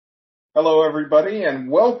Hello, everybody,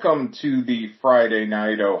 and welcome to the Friday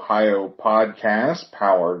Night Ohio podcast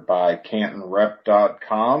powered by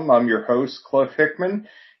CantonRep.com. I'm your host, Cliff Hickman,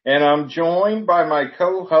 and I'm joined by my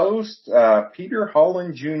co-host, Peter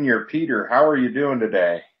Holland Jr. Peter, how are you doing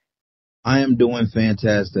today? I am doing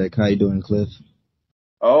fantastic. How you doing, Cliff?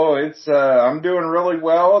 Oh, I'm doing really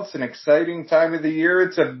well. It's an exciting time of the year.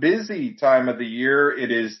 It's a busy time of the year.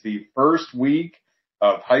 It is the first week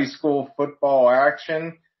of high school football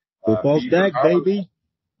action. Football's Peter, back, baby.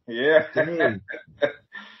 yeah. Today.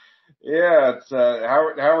 Yeah, it's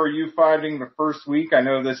how are you finding the first week? I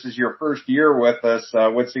know this is your first year with us.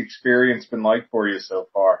 What's the experience been like for you so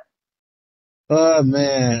far?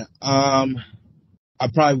 Man. I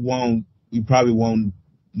probably won't. You probably won't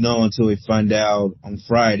know until we find out on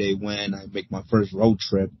Friday when I make my first road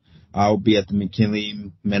trip. I'll be at the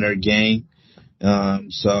McKinley Menor game.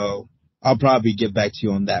 So I'll probably get back to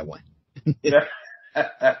you on that one.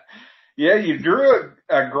 Yeah, you drew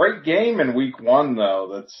a great game in week one,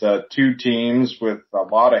 though. That's two teams with a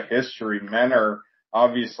lot of history. Menor,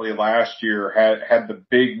 obviously, last year had the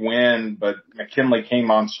big win, but McKinley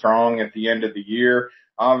came on strong at the end of the year.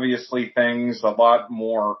 Obviously, things a lot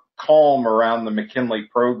more calm around the McKinley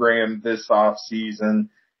program this off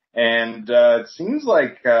season. And it seems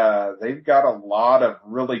like they've got a lot of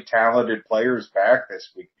really talented players back this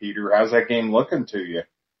week, Peter. How's that game looking to you?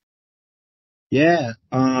 Yeah.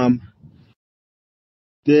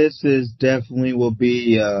 This is definitely will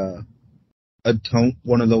be one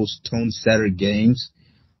of those tone setter games.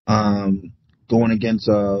 Going against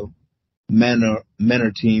a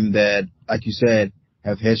Menor team that, like you said,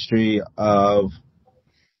 have history of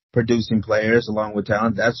producing players along with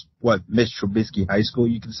talent. That's what Mitch Trubisky High School,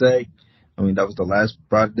 you can say. I mean, that was the last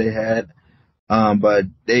product they had. But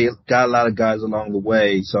they got a lot of guys along the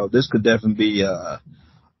way, so this could definitely be a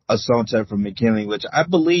sunset from McKinley, which I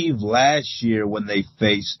believe last year when they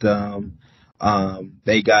faced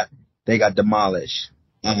they got demolished.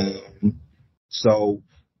 So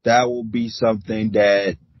that will be something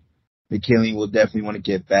that McKinley will definitely want to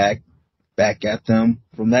get back at them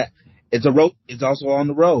from that. It's also on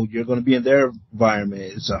the road. You're going to be in their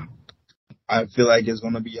environment. So I feel like it's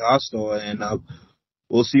going to be hostile, and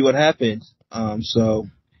we'll see what happens. So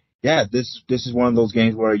yeah, this is one of those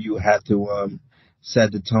games where you have to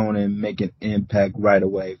set the tone and make an impact right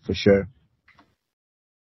away for sure.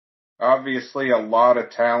 Obviously, a lot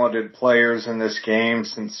of talented players in this game.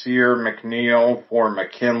 Sincere McNeil for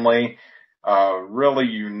McKinley. Really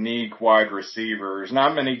unique wide receivers.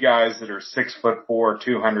 Not many guys that are 6'4",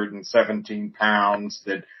 217 pounds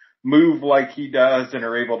that move like he does and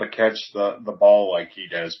are able to catch the ball like he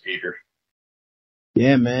does, Peter.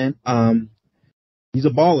 Yeah, man. He's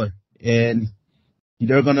a baller, and he's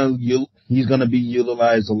gonna be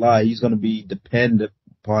utilized a lot. He's gonna be depended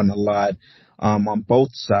upon a lot, on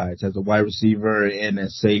both sides as a wide receiver and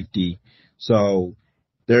as safety. So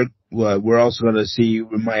we're also gonna see,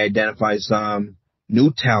 we might identify some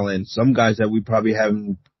new talent, some guys that we probably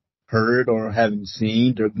haven't heard or haven't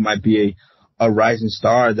seen. There might be a rising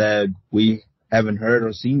star that we haven't heard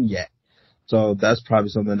or seen yet. So that's probably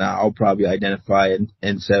something that I'll probably identify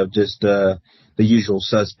instead of just the usual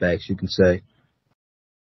suspects, you can say.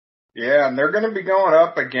 Yeah, and they're going to be going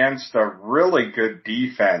up against a really good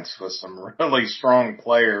defense with some really strong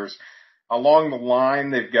players. Along the line,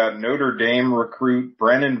 they've got Notre Dame recruit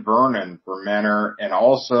Brennan Vernon for Menor and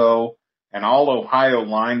also an All-Ohio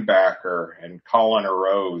linebacker and Colin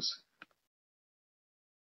Rose.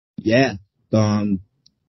 Yeah. I'm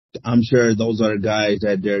sure those are the guys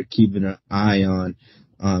that they're keeping an eye on.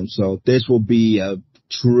 So this will be a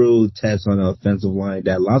true test on the offensive line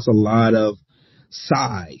that lost a lot of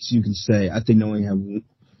size, you can say. I think they only have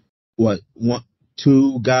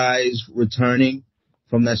two guys returning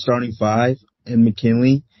from that starting five in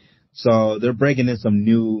McKinley. So they're breaking in some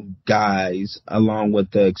new guys along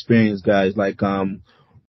with the experienced guys like Caleb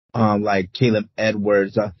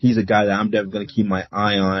Edwards. He's a guy that I'm definitely going to keep my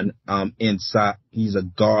eye on. Inside, he's a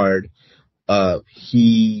guard.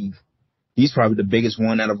 He's probably the biggest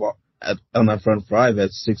one out of all, on that front five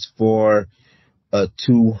at 6'4",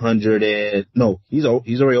 200 and no, he's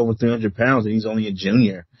already over 300 pounds and he's only a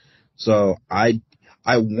junior. So I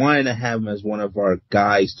wanted to have him as one of our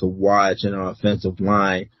guys to watch in our offensive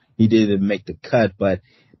line. He didn't make the cut, but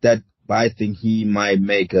I think he might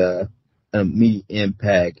make an immediate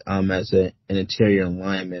impact as an interior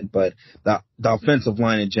lineman. But the offensive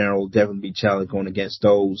line in general will definitely be challenged going against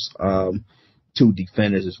those two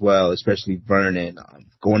defenders as well, especially Vernon.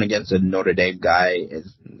 Going against a Notre Dame guy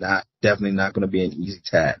is definitely not going to be an easy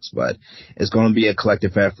task, but it's going to be a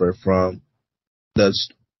collective effort from the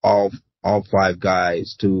all all 5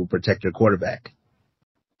 guys to protect your quarterback.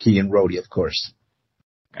 Keegan Rhodey, of course.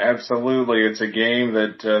 Absolutely. It's a game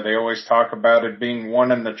that they always talk about it being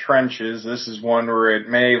won in the trenches. This is one where it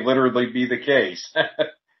may literally be the case.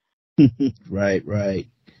 Right.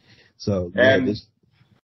 So, yeah, And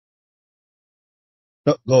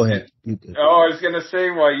go ahead. I was going to say,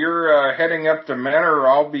 while you're heading up to Mentor,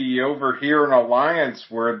 I'll be over here in Alliance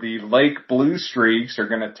where the Lake Blue Streaks are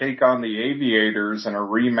going to take on the Aviators in a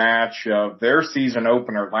rematch of their season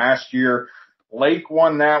opener last year. Lake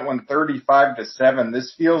won that one 35-7.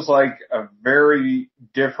 This feels like a very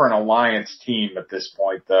different Alliance team at this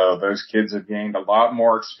point, though. Those kids have gained a lot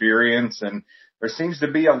more experience, and there seems to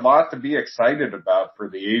be a lot to be excited about for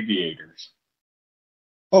the Aviators.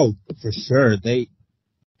 Oh, for sure.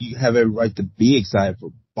 You have every right to be excited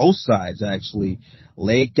for both sides, actually.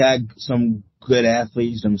 Lake got some good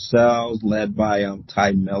athletes themselves, led by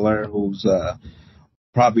Ty Miller, who's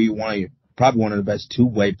probably one of the best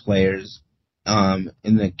two-way players in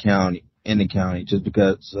the county, just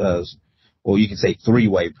because well, you can say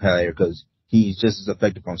three-way player because he's just as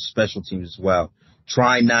effective on special teams as well.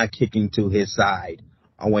 Try not kicking to his side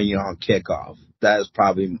when you're on kickoff. That is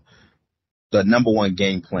probably the number one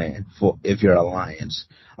game plan for if you're Alliance.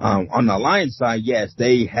 On the Alliance side, yes,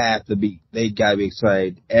 they gotta be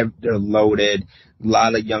excited. They're loaded. A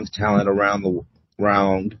lot of young talent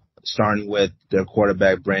around, starting with their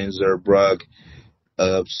quarterback, Brandon Zerbrugg.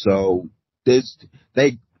 So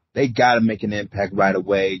they gotta make an impact right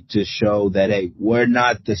away to show that, hey, we're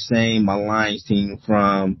not the same Alliance team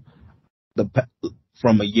from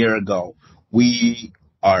a year ago. We're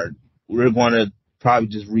going to probably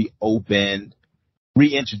just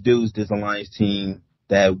reintroduce this Alliance team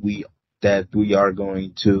that we are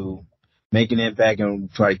going to make an impact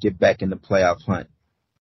and try to get back in the playoff hunt.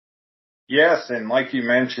 Yes, and like you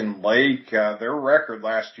mentioned, Lake, their record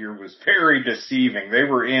last year was very deceiving. They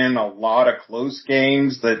were in a lot of close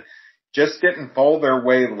games that just didn't fall their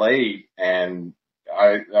way late, and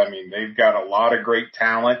I mean, they've got a lot of great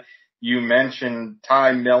talent. You mentioned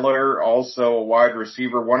Ty Miller, also a wide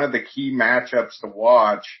receiver. One of the key matchups to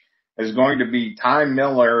watch is going to be Ty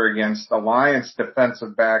Miller against Alliance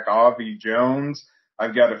defensive back Avi Jones.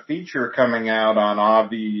 I've got a feature coming out on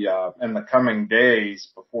Avi in the coming days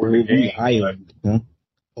before the game. Island, huh?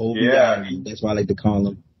 Island. That's what I like to call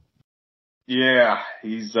him. Yeah,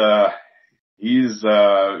 he's a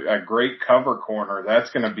great cover corner. That's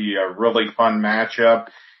going to be a really fun matchup.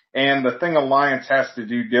 And the thing Alliance has to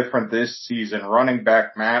do different this season, running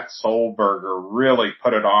back Matt Solberger really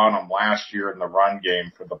put it on him last year in the run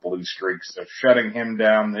game for the Blue Streaks. So shutting him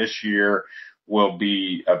down this year will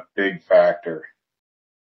be a big factor.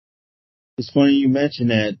 It's funny you mentioned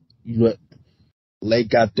that. Lake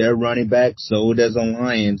got their running back, so does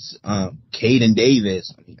Alliance. Caden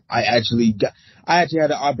Davis. I actually had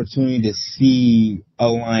the opportunity to see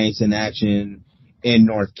Alliance in action in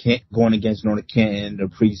going against North Canton, the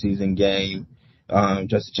preseason game,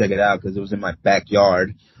 just to check it out because it was in my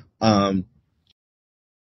backyard. Alliance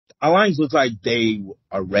looks like they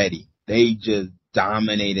are ready. They just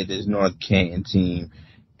dominated this North Canton team,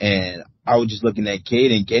 and I was just looking at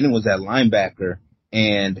Caden. Caden was that linebacker,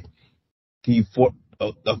 and there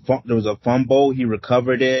was a fumble. He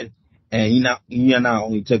recovered it, and he not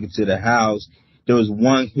only took it to the house.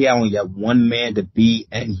 He only got one man to beat,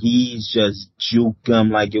 and he's just juked him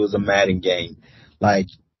like it was a Madden game. Like,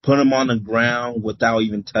 put him on the ground without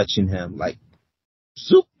even touching him. Like,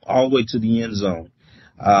 zoop, all the way to the end zone.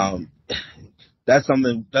 That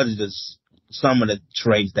is just some of the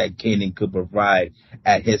traits that Caden could provide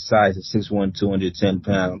at his size at 6'1", 210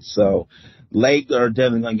 pounds. So, Lake are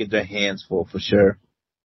definitely going to get their hands full for sure.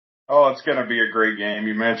 Oh, it's going to be a great game.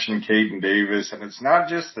 You mentioned Caden Davis, and it's not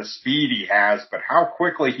just the speed he has, but how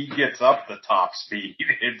quickly he gets up the top speed.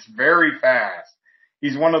 It's very fast.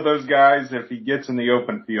 He's one of those guys, if he gets in the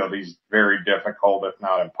open field, he's very difficult, if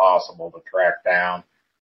not impossible, to track down.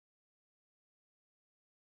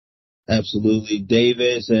 Absolutely.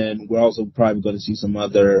 Davis, and we're also probably going to see some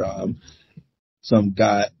other,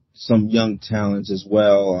 some young talents as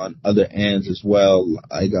well on other ends as well.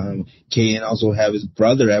 Like, Caden also have his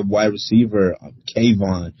brother at wide receiver,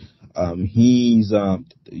 Kayvon. He's, the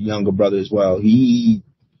younger brother as well. He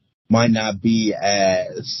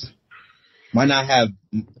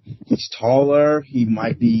he's taller. He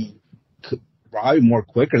might be probably more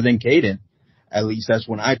quicker than Caden. At least that's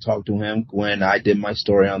when I talked to him, when I did my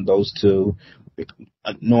story on those two,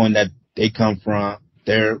 knowing that they come from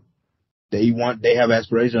they have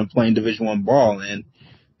aspirations of playing Division I ball, and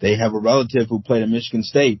they have a relative who played at Michigan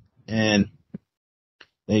State, and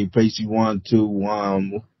they basically want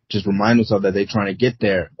to just remind themselves that they're trying to get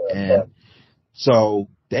there. And so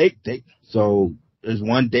so there's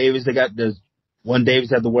one Davis there's one Davis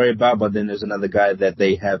they have to worry about, but then there's another guy that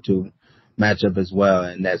they have to match up as well,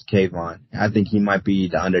 and that's Kayvon. I think he might be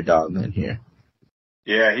the underdog in here.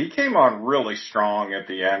 Yeah, he came on really strong at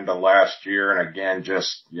the end of last year, and again,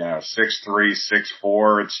 just 6'3",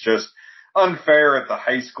 6'4". It's just unfair at the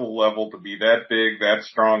high school level to be that big, that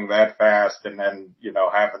strong, that fast, and then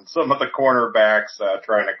having some of the cornerbacks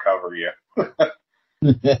trying to cover you.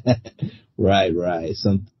 Right.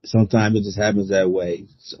 Sometimes it just happens that way.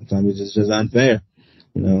 Sometimes it's just unfair,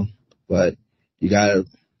 But you gotta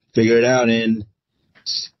figure it out and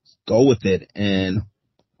go with it, and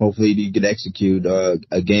hopefully you can execute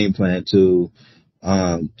a game plan to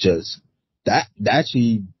just that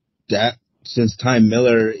since Ty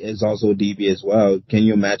Miller is also a DB as well. Can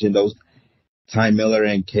you imagine those Ty Miller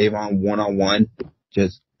and Kayvon 1-on-1?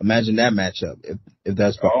 Just imagine that matchup if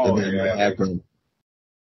that's what happened.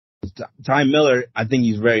 Ty Miller, I think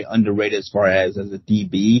he's very underrated as far as a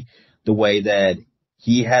DB, the way that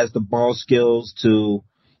he has the ball skills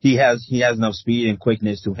he has enough speed and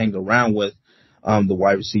quickness to hang around with the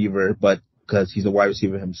wide receiver, but because he's a wide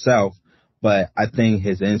receiver himself. But I think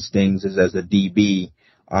his instincts is as a DB,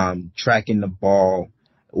 tracking the ball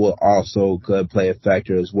will also could play a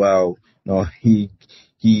factor as well. He's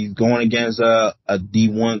going against a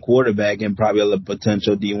D1 quarterback and probably a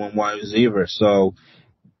potential D1 wide receiver. So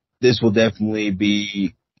this will definitely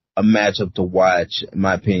be a matchup to watch, in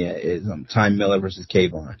my opinion, is Ty Miller versus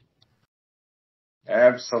Kayvon.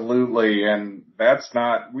 Absolutely, and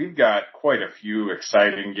we've got quite a few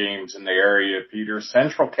exciting games in the area, Peter.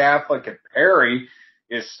 Central Catholic at Perry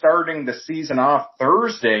is starting the season off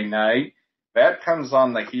Thursday night. That comes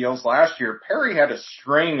on the heels. Last year, Perry had a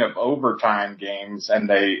string of overtime games, and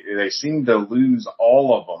they seemed to lose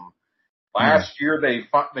all of them. Last year, they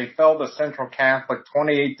fell to Central Catholic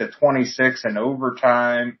 28-26 in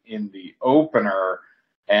overtime in the opener.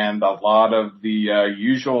 And a lot of the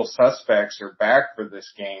usual suspects are back for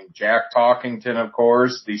this game. Jack Talkington, of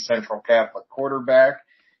course, the Central Catholic quarterback,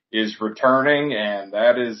 is returning, and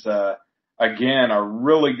that is, again, a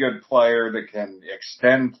really good player that can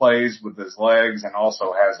extend plays with his legs and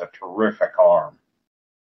also has a terrific arm.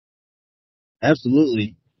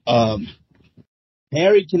 Absolutely.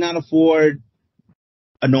 Perry cannot afford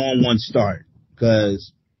a 0-1 start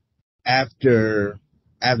because after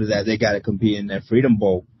that, they got to compete in that Freedom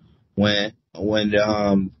Bowl when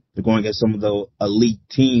they're going against some of the elite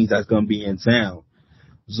teams that's going to be in town.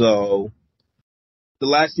 So the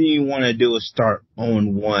last thing you want to do is start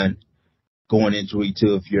 0-1 going into week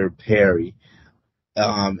 2 if you're Perry.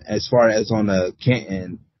 As far as on the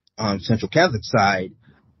Canton Central Catholic side,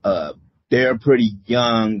 they're pretty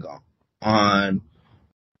young on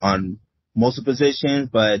most of the positions,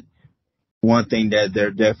 but one thing that they're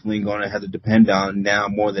definitely going to have to depend on now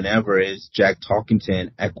more than ever is Jack Talkington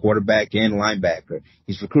at quarterback and linebacker.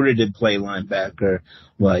 He's recruited to play linebacker,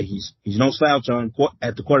 but he's no slouch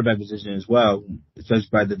at the quarterback position as well, especially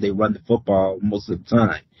by that they run the football most of the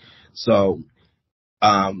time. So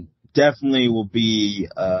definitely will be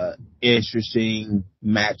interesting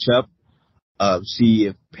matchup of see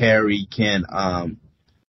if Perry can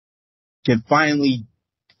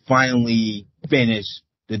finally finish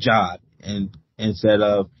the job, and instead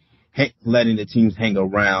of letting the teams hang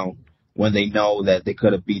around when they know that they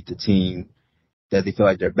could have beat the team that they feel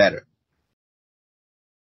like they're better.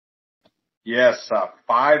 Yes,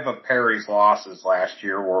 5 of Perry's losses last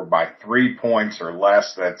year were by 3 points or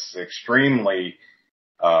less. That's extremely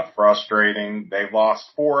frustrating. They've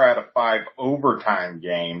lost 4 out of 5 overtime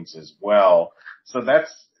games as well. So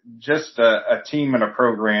that's just a team and a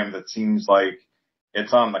program that seems like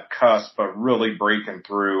it's on the cusp of really breaking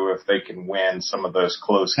through if they can win some of those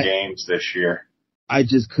close games this year. I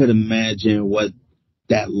just could imagine what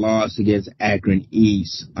that loss against Akron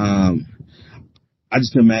East. I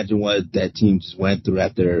just can imagine what that team just went through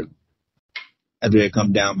after they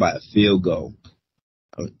come down by a field goal.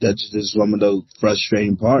 That's just one of those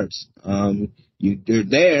frustrating parts. You're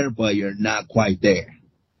there, but you're not quite there.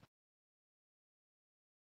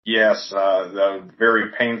 Yes, a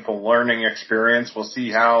very painful learning experience. We'll see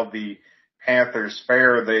how the Panthers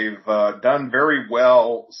fare. They've done very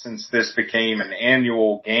well since this became an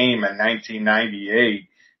annual game in 1998.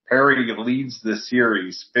 Perry leads the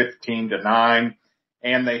series 15-9,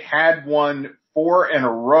 and they had won 4 in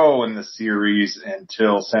a row in the series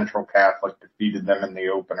until Central Catholic defeated them in the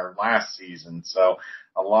opener last season. So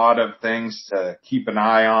a lot of things to keep an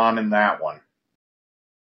eye on in that one.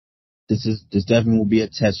 This definitely will be a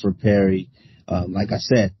test for Perry. Like I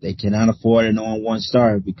said, they cannot afford an 0-1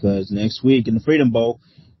 start because next week in the Freedom Bowl,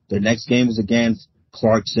 Their next game is against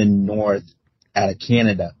Clarkson North out of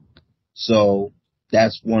Canada. So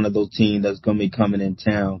that's one of those teams that's going to be coming in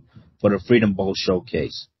town for the Freedom Bowl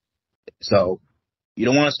showcase. So you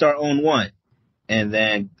don't want to start 0-1 and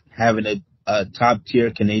then having a top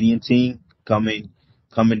tier Canadian team coming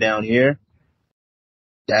down here.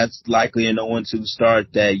 That's likely an 0-2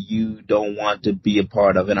 start that you don't want to be a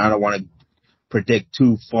part of. And I don't want to predict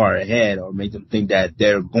too far ahead or make them think that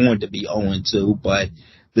they're going to be 0-2, but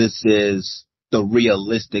this is the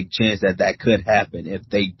realistic chance that could happen if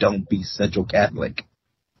they don't beat Central Catholic.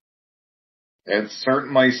 It's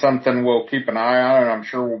certainly something we'll keep an eye on, and I'm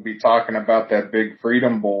sure we'll be talking about that big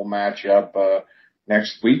Freedom Bowl matchup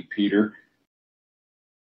next week, Peter.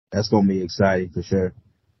 That's going to be exciting for sure.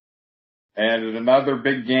 And another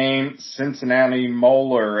big game, Cincinnati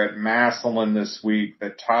Moeller at Massillon this week.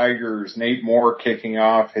 The Tigers, Nate Moore kicking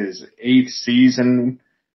off his 8th season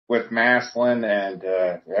with Massillon, and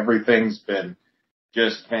everything's been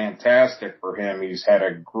just fantastic for him. He's had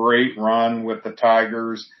a great run with the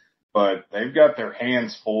Tigers, but they've got their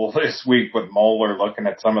hands full this week with Moeller, looking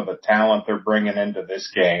at some of the talent they're bringing into this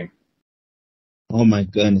game. Oh my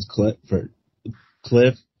goodness,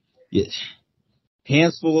 Cliff, yes.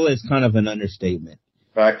 Hands full is kind of an understatement.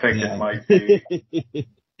 I think it might be.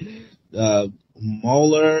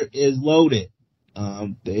 Moeller is loaded.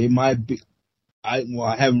 They might be. I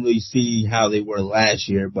haven't really seen how they were last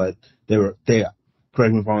year, but they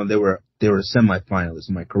correct me if I'm wrong, they were semifinalists.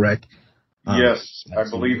 Am I correct? Yes, I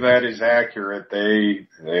believe that is accurate. They're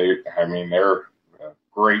a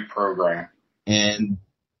great program. And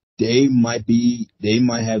they might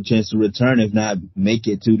have a chance to return, if not make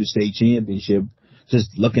it to the state championship.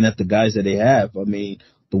 Just looking at the guys that they have. I mean,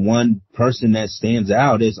 the one person that stands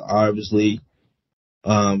out is obviously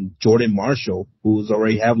Jordan Marshall, who's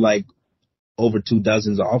already have like over 2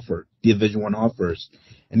 dozen Division I offers,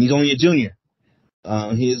 and he's only a junior.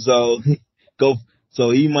 So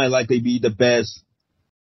he might likely be the best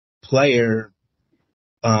player,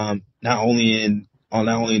 not only in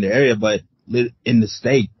the area but in the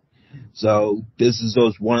state. So this is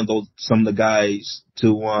some of the guys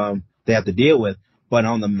they have to deal with. But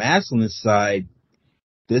on the Massillon side,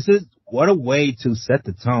 this is what a way to set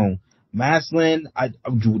the tone. Massillon,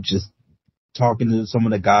 I'm just talking to some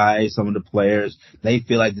of the guys, some of the players. They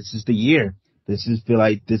feel like this is the year. This is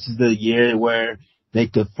the year where they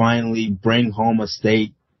could finally bring home a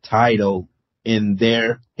state title in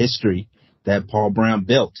their history that Paul Brown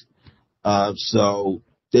built. So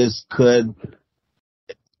this could,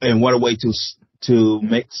 and what a way to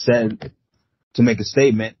make a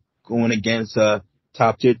statement going against a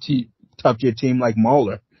top tier team like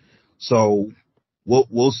Moeller. So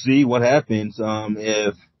we'll see what happens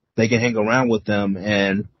if they can hang around with them,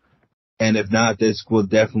 and if not, this will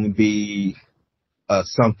definitely be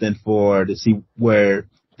something to see where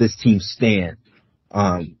this team stand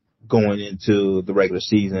going into the regular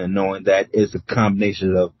season, knowing that it's a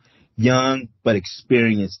combination of young but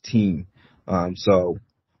experienced team. So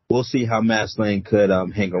we'll see how Massillon could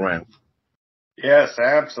hang around. Yes,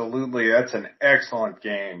 absolutely. That's an excellent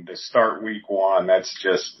game to start week 1. That's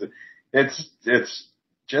just, it's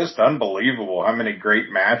just unbelievable how many great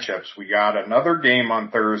matchups we got. Another game on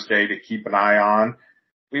Thursday to keep an eye on.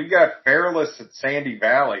 We've got Fairless at Sandy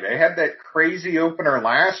Valley. They had that crazy opener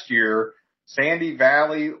last year. Sandy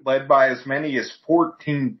Valley led by as many as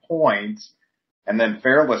 14 points. And then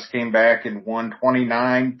Fairless came back and won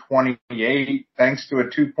 29-28 thanks to a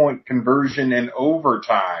 2-point conversion in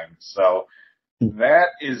overtime. So that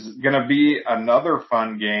is going to be another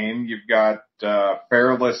fun game. You've got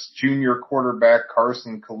Fairless junior quarterback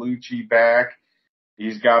Carson Colucci back.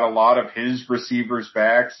 He's got a lot of his receivers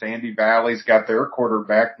back. Sandy Valley's got their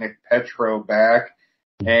quarterback, Nick Petro, back.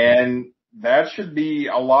 And that should be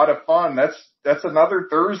a lot of fun. That's another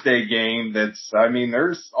Thursday game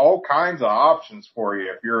there's all kinds of options for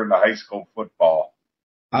you if you're into high school football.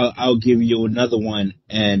 I'll give you another one,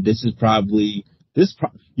 and this is probably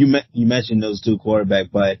you mentioned those two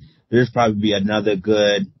quarterbacks, but there's probably be another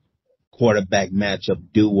good quarterback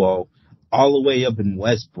matchup duo all the way up in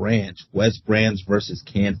West Branch versus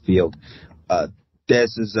Canfield.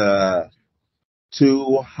 This is a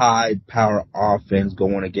 2 high power offense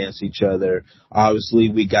going against each other. Obviously,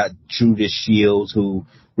 we got Judas Shields, who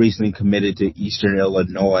recently committed to Eastern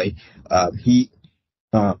Illinois.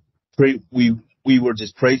 We were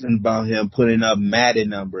just praising about him putting up Madden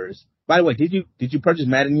numbers. By the way, did you purchase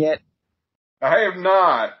Madden yet? I have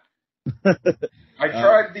not. I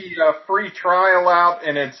tried the free trial out,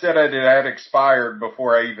 and it said it had expired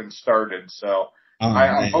before I even started. So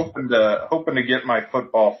I'm hoping to get my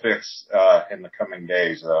football fix in the coming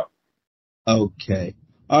days. Okay.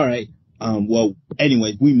 All right. Well,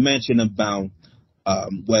 anyway, we mentioned about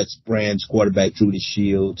West Branch quarterback Judy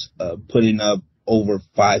Shields putting up over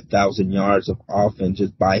 5,000 yards of offense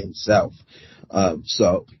just by himself.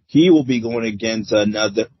 So he will be going against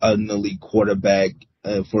another elite quarterback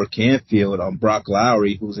for Canfield, Brock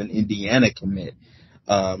Lowry, who's an Indiana commit.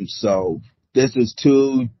 So this is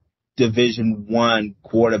two Division I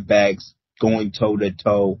quarterbacks going toe to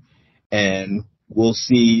toe, and we'll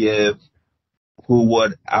see if who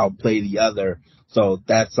would outplay the other. So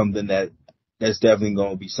that's something that's definitely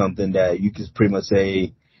going to be something that you can pretty much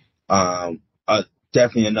say,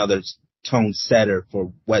 definitely another tone setter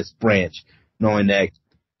for West Branch, knowing that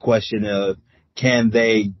question of can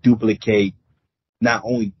they duplicate not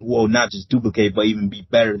just duplicate, but even be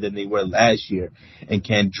better than they were last year, and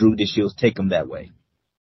can Drew DeShields take them that way?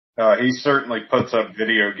 He certainly puts up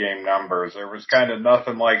video game numbers. There was kind of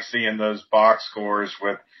nothing like seeing those box scores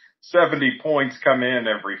with 70 points come in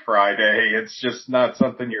every Friday. It's just not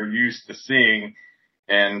something you're used to seeing.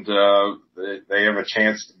 And they have a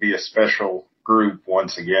chance to be a special group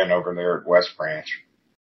once again over there at West Branch.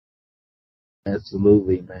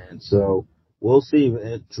 Absolutely, man. So we'll see.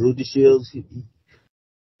 Drew DeShields,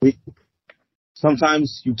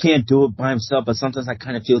 sometimes you can't do it by himself, but sometimes I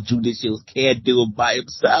kind of feel Drew DeShields can't do it by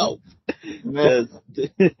himself.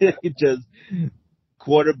 Just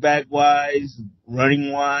quarterback-wise,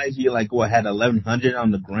 running-wise, he had 1,100 on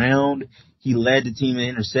the ground. He led the team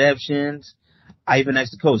in interceptions. I even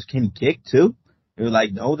asked the coach, can he kick too? They were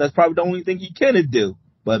like, no, that's probably the only thing he can do.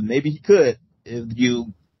 But maybe he could if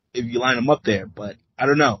you line him up there. But I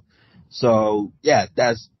don't know. So yeah,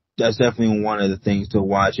 that's definitely one of the things to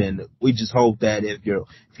watch. And we just hope that if you're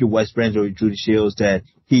West Branch or Drew DeShields, that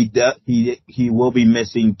he will be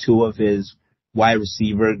missing two of his wide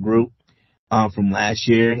receiver group from last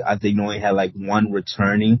year. I think he only had one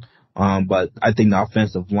returning. But I think the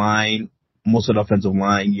offensive line, most of the offensive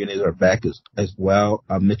line units are back as well.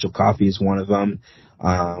 Mitchell Coffey is one of them.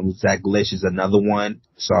 Zach Lish is another one.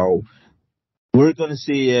 So we're going to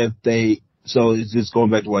see so it's just going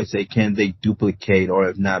back to what I say, can they duplicate or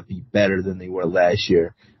if not be better than they were last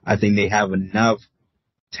year? I think they have enough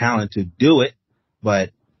talent to do it, but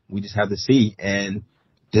we just have to see. And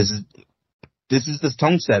this is the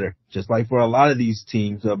tone setter, just like for a lot of these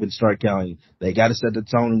teams up in Stark County. They got to set the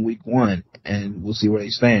tone in week 1, and we'll see where they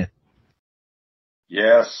stand.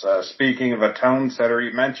 Yes, speaking of a tone setter,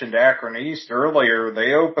 you mentioned Akron East earlier.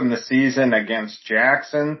 They opened the season against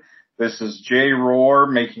Jackson. This is Jay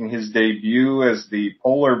Rohr making his debut as the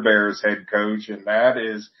Polar Bears head coach, and that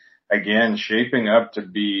is, again, shaping up to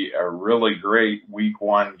be a really great week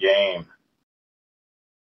 1 game.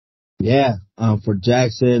 Yeah, for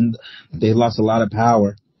Jackson, they lost a lot of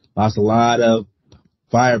power, lost a lot of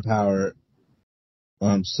firepower.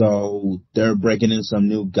 So they're breaking in some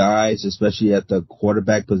new guys, especially at the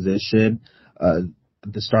quarterback position.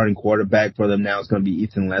 The starting quarterback for them now is going to be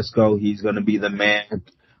Ethan Lesko. He's going to be the man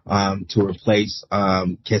to replace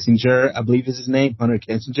Kissinger, I believe is his name, Hunter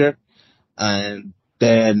Kissinger. And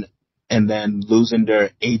then losing their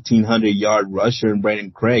 1,800-yard rusher, Brandon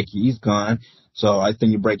Craig, he's gone. So I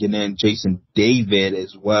think you're breaking in Jason David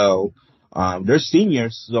as well. They're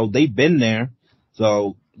seniors, so they've been there.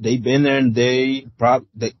 They've been there and they've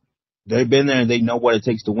been there and they know what it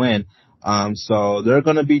takes to win. So they're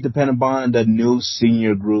going to be dependent upon the new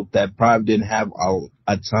senior group that probably didn't have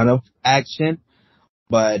a ton of action,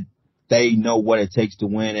 but they know what it takes to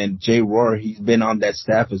win. And Jay Rohr, he's been on that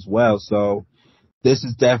staff as well. So this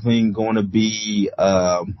is definitely going to be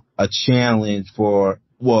a challenge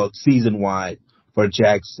season-wide for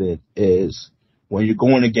Jackson, is when you're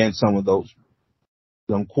going against some of those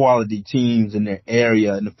quality teams in their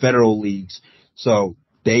area in the federal leagues. So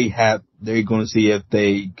they're going to see if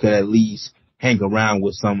they could at least hang around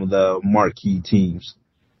with some of the marquee teams.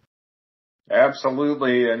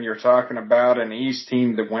 Absolutely, and you're talking about an East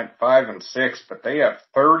team that went 5-6, but they have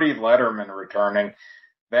 30 lettermen returning.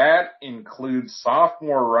 That includes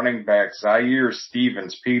sophomore running back Zaire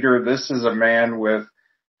Stevens. Peter, this is a man with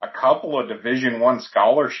a couple of Division I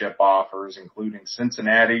scholarship offers, including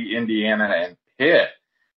Cincinnati, Indiana, and Pitt.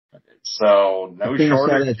 So no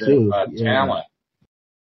shortage of talent.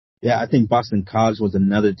 Yeah, I think Boston College was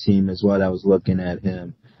another team as well that was looking at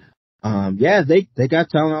him. They got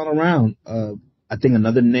talent all around. I think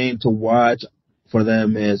another name to watch for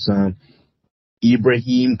them is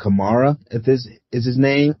Ibrahim Kamara, if this is his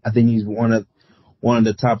name. I think he's one of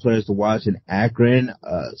the top players to watch in Akron.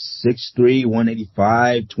 6'3",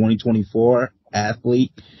 185, 2024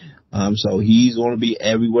 athlete. So he's going to be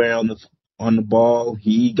everywhere on the ball.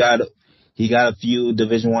 He got a few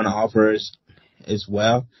Division I offers as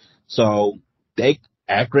well. So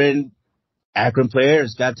Akron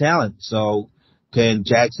players got talent. So can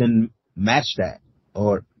Jackson match that,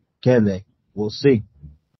 or can they? We'll see.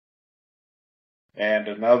 And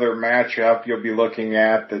another matchup you'll be looking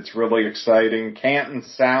at that's really exciting, Canton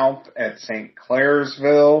South at St.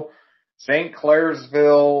 Clairsville. St.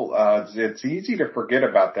 Clairsville, it's easy to forget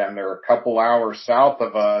about them. They're a couple hours south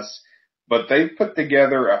of us, but they've put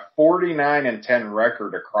together a 49-10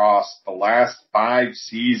 record across the last 5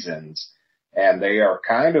 seasons, and they are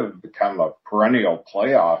kind of become a perennial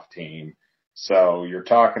playoff team. So you're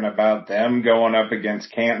talking about them going up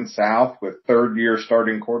against Canton South with third-year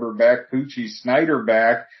starting quarterback Poochie Snyder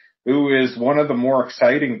back, who is one of the more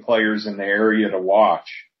exciting players in the area to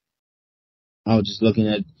watch. I was just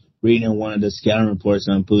reading one of the scouting reports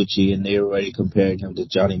on Poochie, and they already compared him to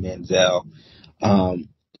Johnny Manziel.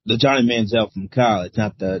 The Johnny Manziel from college,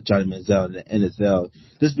 not the Johnny Manziel in the NFL,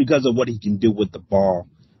 just because of what he can do with the ball.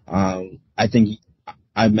 I think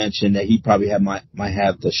I mentioned that he probably might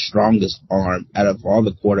have the strongest arm out of all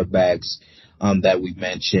the quarterbacks that we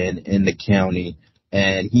mentioned in the county,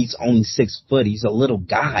 and he's only 6 foot. He's a little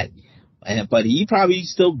guy, but he probably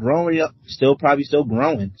still growing.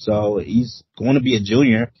 So he's going to be a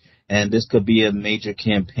junior, and this could be a major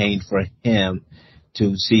campaign for him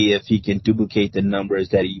to see if he can duplicate the numbers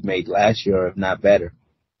that he made last year, or if not better.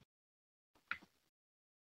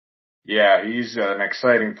 Yeah, he's an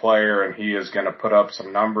exciting player, and he is going to put up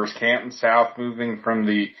some numbers. Canton South moving from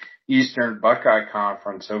the Eastern Buckeye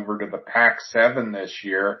Conference over to the Pac-7 this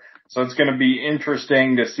year. So it's going to be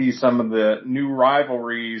interesting to see some of the new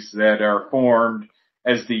rivalries that are formed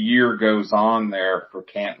as the year goes on there for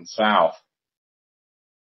Canton South.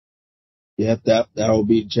 Yeah, that will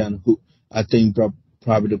be, John. I think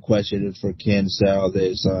probably the question is for Canton South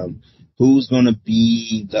is who's going to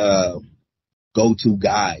be the go-to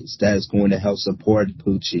guys that's going to help support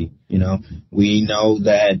Poochie. We know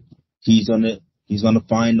that he's gonna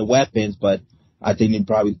find the weapons, but I think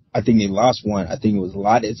they lost one. I think it was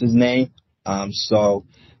Lot is his name. So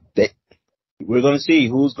we're gonna see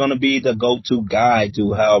who's gonna be the go-to guy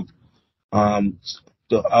to help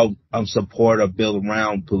support or build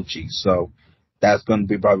around Poochie. So that's gonna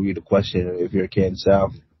be probably the question if you're Canton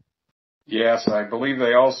South. Yes, I believe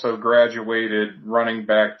they also graduated running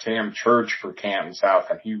back Tam Church for Canton South,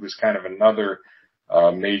 and he was kind of another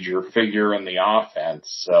major figure in the offense.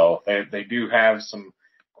 So they do have some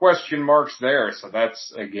question marks there. So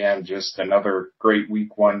that's, again, just another great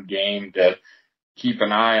week 1 game to keep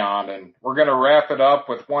an eye on. And we're going to wrap it up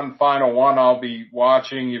with one final one I'll be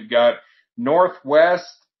watching. You've got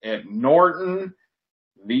Northwest at Norton.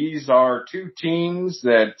 These are 2 teams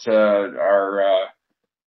that are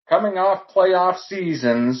coming off playoff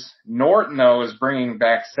seasons. Norton, though, is bringing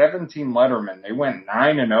back 17 lettermen. They went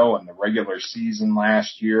 9-0 in the regular season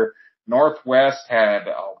last year. Northwest had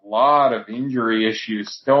a lot of injury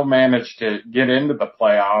issues, still managed to get into the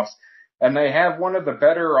playoffs, and they have one of the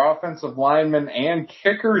better offensive linemen and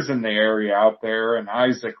kickers in the area out there in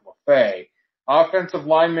Isaac LaFay. Offensive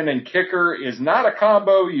lineman and kicker is not a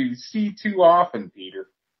combo you see too often, Peter.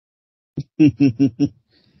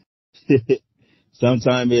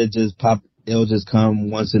 Sometimes it'll just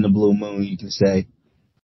come once in a blue moon, you can say.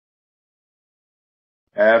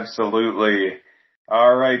 Absolutely.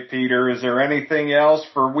 All right, Peter, is there anything else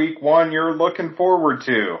for week 1 you're looking forward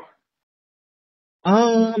to?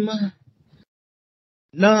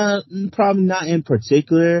 No, probably not in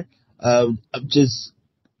particular. I'm just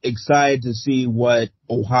excited to see what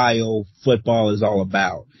Ohio football is all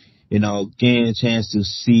about. Getting a chance to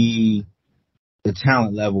see the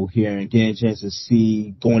talent level here and getting a chance to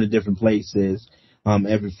see going to different places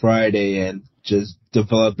every Friday and just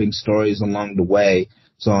developing stories along the way.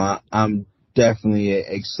 So I'm definitely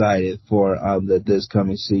excited for this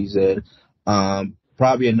coming season.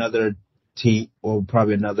 Probably another team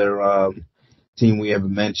team we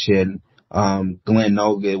haven't mentioned. Glenn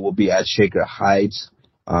Nogan will be at Shaker Heights.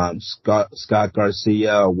 Scott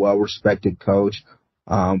Garcia, a well-respected coach.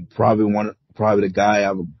 Probably the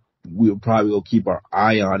guy we probably will keep our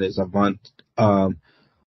eye on is Avante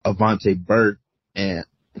Burt, and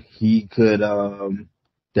he could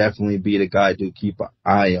definitely be the guy to keep an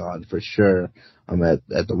eye on for sure.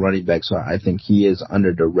 At the running back, so I think he is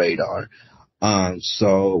under the radar.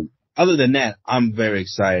 So other than that, I'm very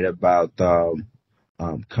excited about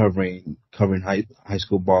covering high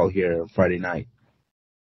school ball here Friday night.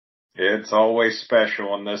 It's always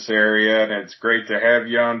special in this area, and it's great to have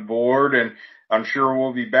you on board, and I'm sure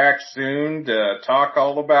we'll be back soon to talk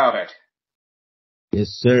all about it. Yes,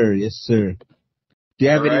 sir. Yes, sir. Do you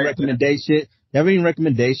have any recommendations? Do you have any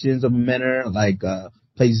recommendations of Menor, like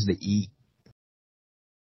places to eat?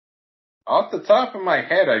 Off the top of my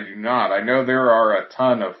head, I do not. I know there are a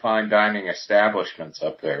ton of fine dining establishments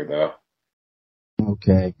up there, though.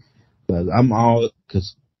 Okay. But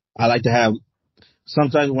cause I like to have,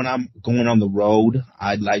 sometimes when I'm going on the road,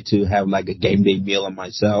 I'd like to have like a game day meal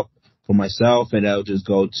for myself, and I'll just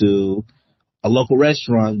go to a local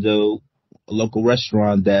restaurant,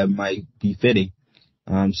 that might be fitting.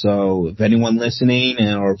 So if anyone listening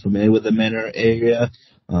or familiar with the Manor area,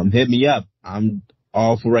 hit me up. I'm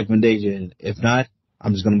all for recommendation. If not,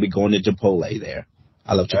 I'm just going to be going to Chipotle there.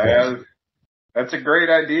 I love Chipotle. That's a great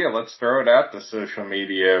idea. Let's throw it out to social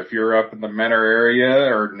media. If you're up in the Menor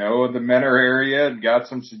area or know of the Menor area and got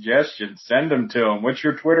some suggestions, send them to them. What's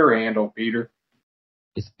your Twitter handle, Peter?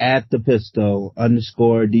 It's at the pistol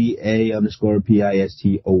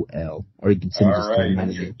 _DA_PISTOL. Or you can send All just to right. my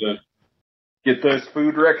name. Get those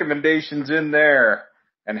food recommendations in there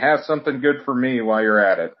and have something good for me while you're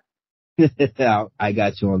at it. I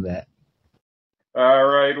got you on that. All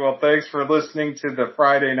right. Well, thanks for listening to the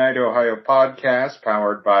Friday Night Ohio podcast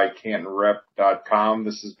powered by CantonRep.com.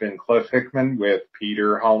 This has been Cliff Hickman with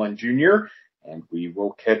Peter Holland Jr., and we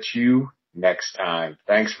will catch you next time.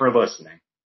 Thanks for listening.